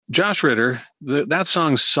Josh Ritter, that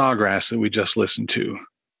song Sawgrass that we just listened to.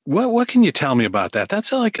 What can you tell me about that?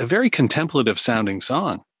 That's like a very contemplative sounding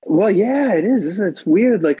song. Well, yeah, it is. It's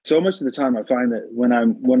weird. Like so much of the time I find that when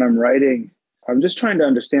I'm writing, I'm just trying to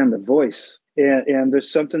understand the voice. And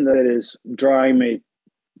there's something that is drawing me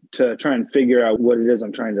to try and figure out what it is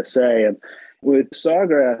I'm trying to say. And with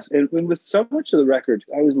Sawgrass and with so much of the record,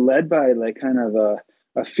 I was led by like kind of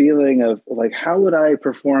a feeling of like, how would I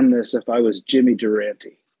perform this if I was Jimmy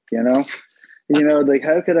Durante? You know, like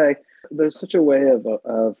how could I? There's such a way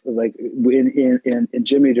of like in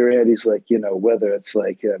Jimmy Durante's, like, whether it's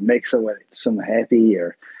like make someone happy,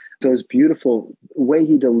 or those beautiful way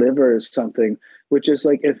he delivers something, which is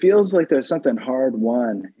like, it feels like there's something hard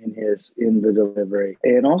won in the delivery,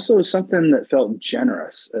 and also something that felt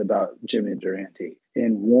generous about Jimmy Durante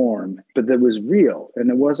and warm, but that was real, and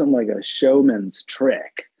it wasn't like a showman's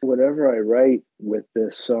trick. Whatever I write with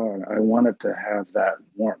this song, I want it to have that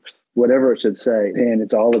warmth, whatever it should say. And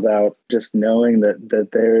it's all about just knowing that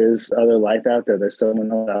there is other life out there. There's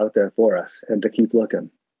someone else out there for us, and to keep looking.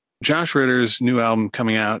 Josh Ritter's new album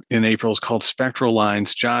coming out in April is called Spectral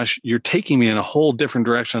Lines. Josh, you're taking me in a whole different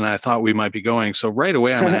direction than I thought we might be going. So right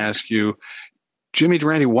away, I'm going to ask you, Jimmy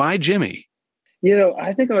Durante, why Jimmy?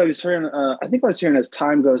 I think I was hearing as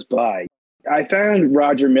time goes by. I found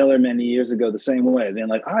Roger Miller many years ago the same way. Then,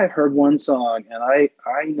 like, I've heard one song and I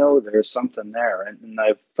know there's something there, and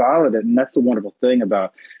I've followed it. And that's the wonderful thing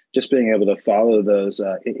about just being able to follow those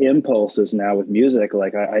impulses now with music.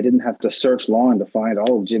 Like, I didn't have to search long to find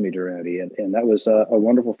all of Jimmy Durante, and that was a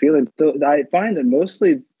wonderful feeling. Though I find that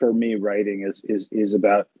mostly for me, writing is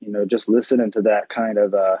about just listening to that kind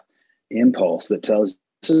of impulse that tells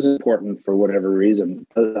this is important for whatever reason.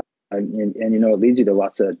 And it leads you to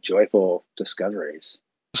lots of joyful discoveries.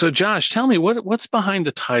 So, Josh, tell me what's behind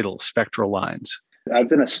the title Spectral Lines? I've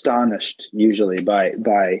been astonished usually by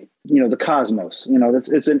the cosmos.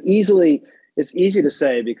 It's easy to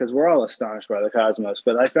say because we're all astonished by the cosmos,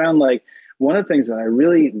 but I found like one of the things that I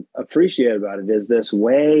really appreciate about it is this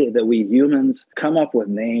way that we humans come up with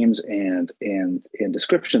names and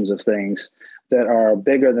descriptions of things that are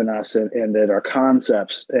bigger than us and that are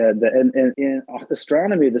concepts. And in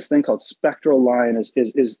astronomy, this thing called spectral line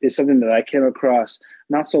is something that I came across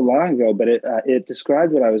not so long ago, but it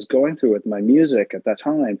described what I was going through with my music at that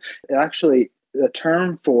time. It actually, a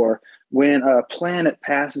term for when a planet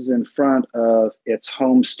passes in front of its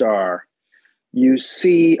home star, you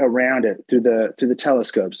see around it through the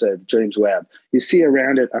telescopes at James Webb, you see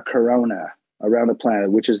around it a corona around the planet,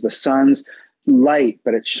 which is the sun's light,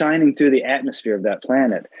 but it's shining through the atmosphere of that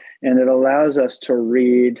planet. And it allows us to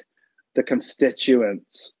read the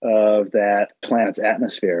constituents of that planet's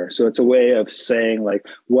atmosphere. So it's a way of saying, like,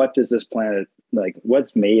 what does this planet, like,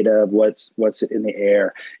 what's made of, what's in the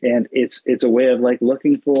air. And it's a way of like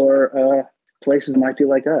looking for places that might be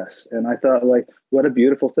like us. And I thought, like, what a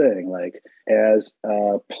beautiful thing. Like, as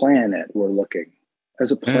a planet, we're looking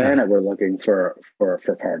for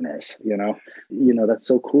partners, that's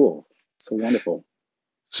so cool. So wonderful.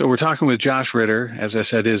 So we're talking with Josh Ritter. As I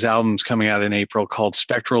said, his album's coming out in April called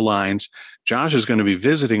Spectral Lines. Josh is going to be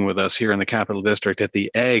visiting with us here in the Capital District at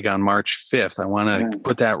the Egg on March 5th. I want to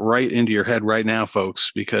put that right into your head right now,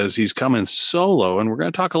 folks, because he's coming solo. And we're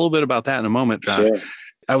going to talk a little bit about that in a moment, Josh. Sure.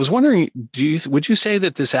 I was wondering, would you say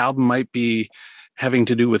that this album might be having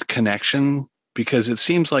to do with connection? Because it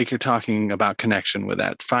seems like you're talking about connection with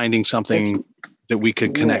that, finding something that we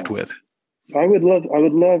could connect with. I would love,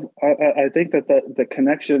 I think that the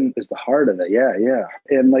connection is the heart of it. Yeah. Yeah.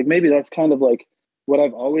 And like, maybe that's kind of like what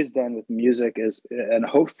I've always done with music and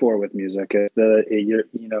hoped for with music is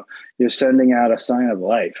you're sending out a sign of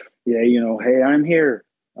life. Yeah. Hey, I'm here,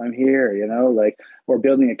 like, or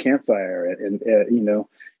building a campfire and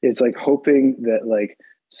it's like hoping that like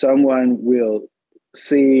someone will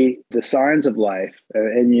see the signs of life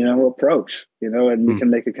and approach, and we can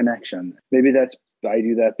make a connection. Maybe I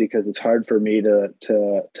do that because it's hard for me to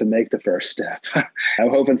make the first step.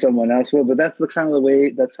 I'm hoping someone else will, but that's the kind of the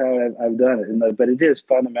way, that's how I've done it. But it is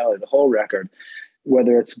fundamentally the whole record,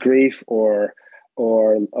 whether it's grief or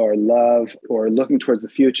love or looking towards the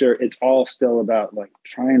future, it's all still about like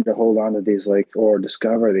trying to hold on to these, like, or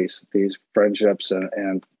discover these friendships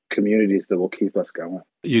and communities that will keep us going.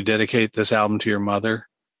 You dedicate this album to your mother?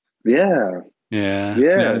 Yeah. Yeah.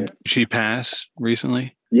 Did she pass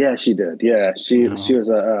recently? Yeah, she did. Yeah, she was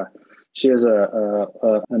an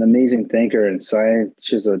amazing thinker in science.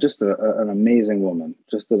 She's just an amazing woman,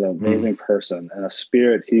 just an amazing person, and a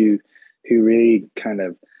spirit who really kind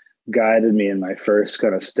of guided me in my first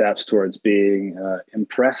kind of steps towards being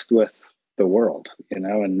impressed with the world, and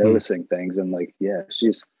noticing things. And like, yeah,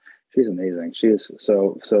 she's She's amazing. She is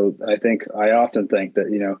so. I often think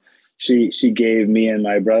that, she gave me and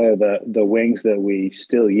my brother the wings that we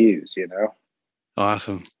still use.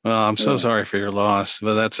 Awesome. Well, I'm so Yeah. sorry for your loss,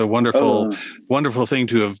 but that's a Oh, wonderful thing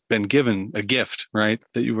to have been given, a gift, right?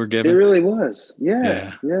 That you were it given. really was. Yeah,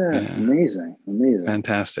 Yeah. yeah, Yeah. amazing.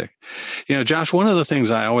 Fantastic. Josh, one of the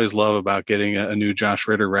things I always love about getting a new Josh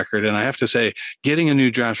Ritter record, and I have to say, getting a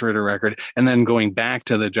new Josh Ritter record and then going back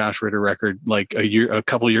to the Josh Ritter record like a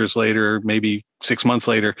couple years later, maybe 6 months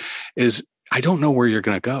later, is I don't know where you're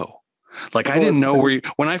going to go. Like, I didn't know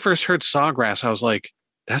when I first heard Sawgrass, I was like,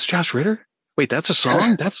 that's Josh Ritter? Wait, that's a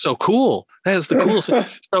song? That's so cool. That is the coolest.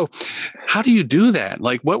 So how do you do that?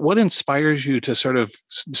 Like, what inspires you to sort of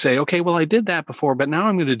say, okay, well, I did that before, but now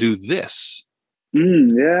I'm going to do this?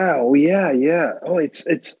 Yeah. Oh, yeah. Yeah. Oh,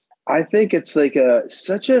 I think it's like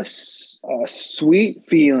such a sweet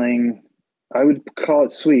feeling. I would call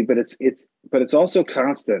it sweet, but it's also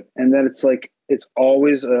constant. And then it's like, it's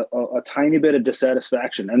always a tiny bit of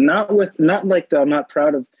dissatisfaction, and not like I'm not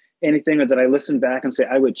proud of anything, or that I listen back and say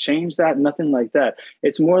I would change that. Nothing like that.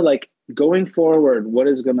 It's more like going forward. What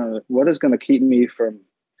is gonna keep me from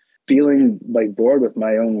feeling like bored with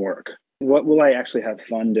my own work? What will I actually have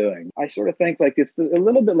fun doing? I sort of think like it's a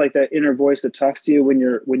little bit like that inner voice that talks to you when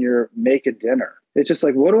you're making dinner. It's just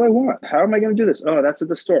like, what do I want? How am I going to do this? Oh, that's at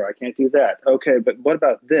the store. I can't do that. Okay, but what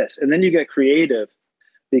about this? And then you get creative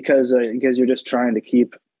because you're just trying to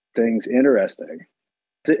keep things interesting.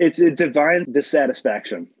 It's a divine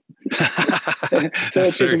dissatisfaction. So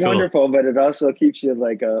it's wonderful, but it also keeps you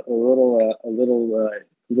like a little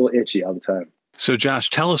itchy all the time. So, Josh,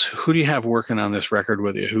 tell us, who do you have working on this record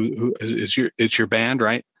with you? Who is it's your band,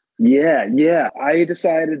 right? Yeah. I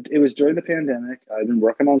decided it was during the pandemic. I've been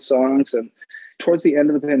working on songs, and towards the end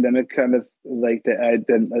of the pandemic, kind of like I'd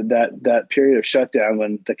been that period of shutdown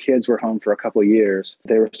when the kids were home for a couple of years.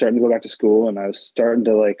 They were starting to go back to school, and I was starting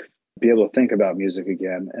to like be able to think about music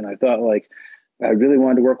again. And I thought like I really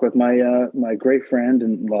wanted to work with my great friend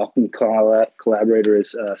and often collaborator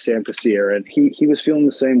is Sam Kassier, and he was feeling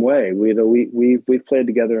the same way. We've played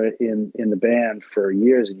together in the band for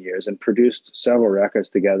years and years, and produced several records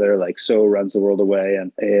together, like "So Runs the World Away"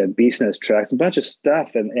 and Beast Nest Tracks, a bunch of stuff,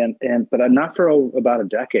 but I'm not for about a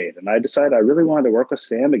decade. And I decided I really wanted to work with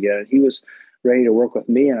Sam again, and he was ready to work with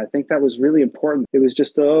me, and I think that was really important. It was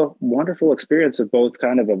just a wonderful experience of both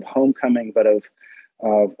kind of homecoming, but of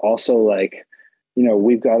also like,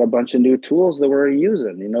 we've got a bunch of new tools that we're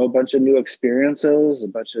using, a bunch of new experiences, a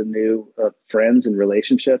bunch of new friends and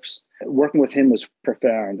relationships. Working with him was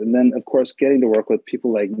profound. And then, of course, getting to work with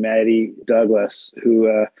people like Maddie Douglas, who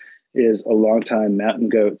is a longtime Mountain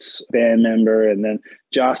Goats band member, and then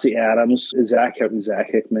Jossie Adams, Zach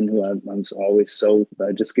Hickman, who I'm always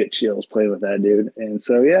I just get chills playing with that dude. And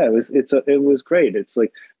so, yeah, it was great. It's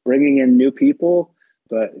like bringing in new people,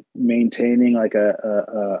 but maintaining like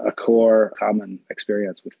a core common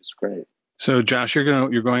experience, which was great. So, Josh, you're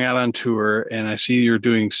going out on tour, and I see you're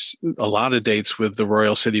doing a lot of dates with the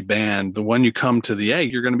Royal City Band. The one you come to the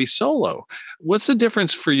Egg, you're going to be solo. What's the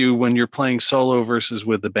difference for you when you're playing solo versus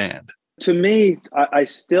with the band? To me, I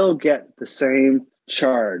still get the same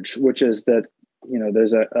charge, which is that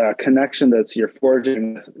there's a connection that's you're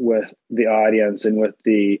forging with the audience and with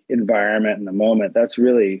the environment in the moment. That's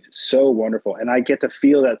really so wonderful. And I get to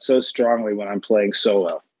feel that so strongly when I'm playing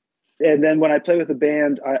solo. And then when I play with a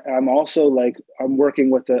band, I'm also like, I'm working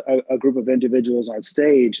with a group of individuals on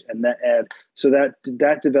stage, and so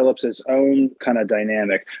that develops its own kind of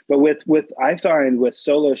dynamic. But I find with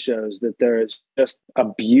solo shows that there is just a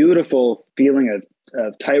beautiful feeling of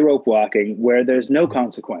tightrope walking where there's no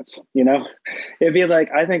consequence. It'd be like,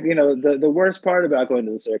 I think, the worst part about going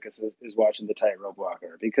to the circus is watching the tightrope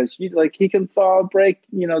walker, because he can fall, break,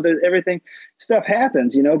 everything, stuff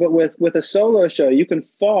happens, but with a solo show, you can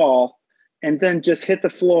fall and then just hit the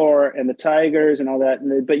floor and the tigers and all that,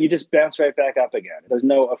 but you just bounce right back up again. There's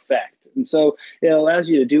no effect. And so it allows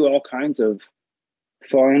you to do all kinds of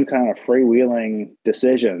fun, kind of freewheeling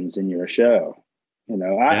decisions in your show.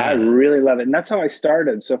 I really love it. And that's how I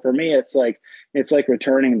started. So for me, it's like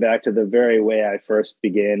returning back to the very way I first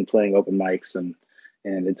began playing open mics, and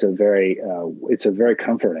it's a very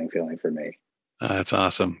comforting feeling for me. That's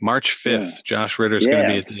awesome. March 5th, Josh Ritter's going to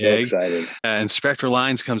be at the Egg. Excited. And Spectral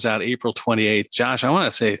Lines comes out April 28th. Josh, I want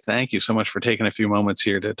to say thank you so much for taking a few moments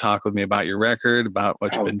here to talk with me about your record, about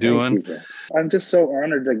what you've been doing. I'm just so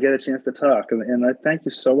honored to get a chance to talk. And I thank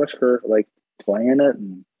you so much for playing it.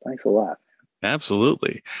 And thanks a lot.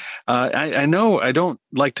 Absolutely. I know I don't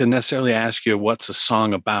like to necessarily ask you what's a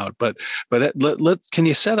song about, but can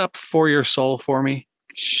you set up For Your Soul for me?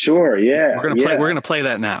 Sure. Yeah. We're gonna play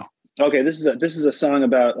that now. Okay, this is a song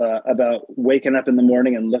about waking up in the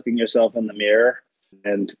morning and looking yourself in the mirror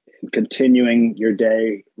and continuing your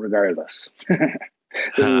day regardless.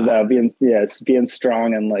 This is about being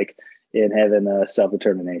strong and like in having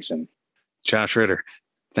self-determination. Josh Ritter,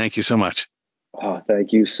 thank you so much. Oh,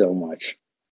 thank you so much.